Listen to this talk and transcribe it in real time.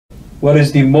what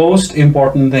is the most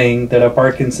important thing that a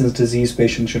Parkinson's disease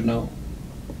patient should know?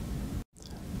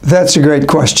 That's a great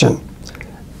question.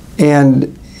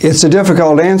 And it's a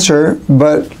difficult answer,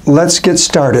 but let's get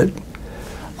started.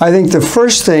 I think the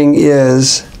first thing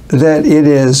is that it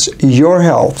is your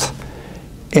health,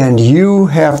 and you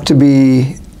have to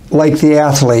be like the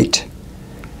athlete.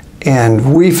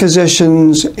 And we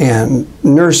physicians and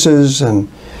nurses and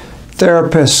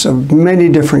therapists of many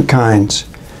different kinds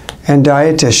and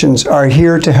dietitians are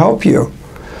here to help you.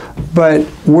 But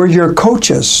we're your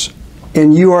coaches,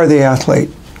 and you are the athlete.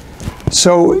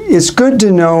 So it's good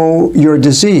to know your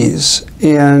disease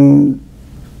and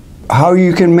how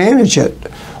you can manage it.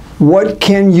 What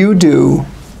can you do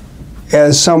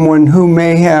as someone who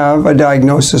may have a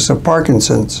diagnosis of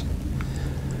Parkinson's?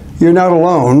 You're not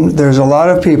alone. There's a lot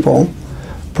of people,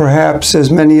 perhaps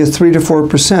as many as 3 to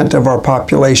 4% of our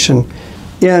population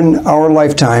in our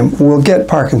lifetime will get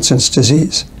Parkinson's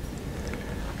disease.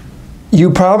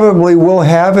 You probably will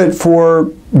have it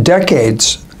for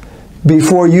decades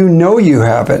before you know you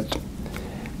have it.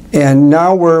 And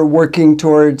now we're working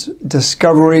towards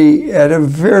discovery at a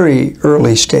very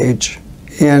early stage.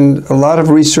 And a lot of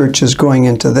research is going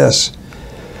into this.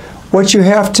 What you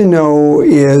have to know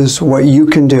is what you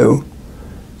can do.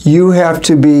 You have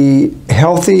to be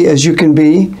healthy as you can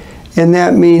be, and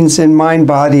that means in mind,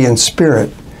 body, and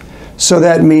spirit. So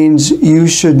that means you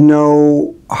should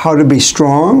know how to be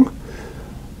strong,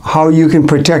 how you can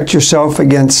protect yourself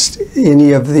against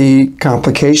any of the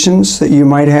complications that you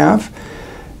might have,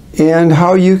 and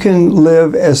how you can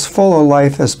live as full a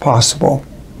life as possible.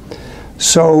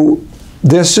 So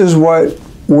this is what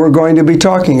we're going to be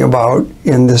talking about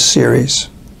in this series.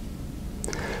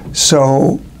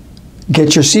 So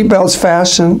get your seatbelts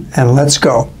fastened and let's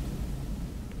go.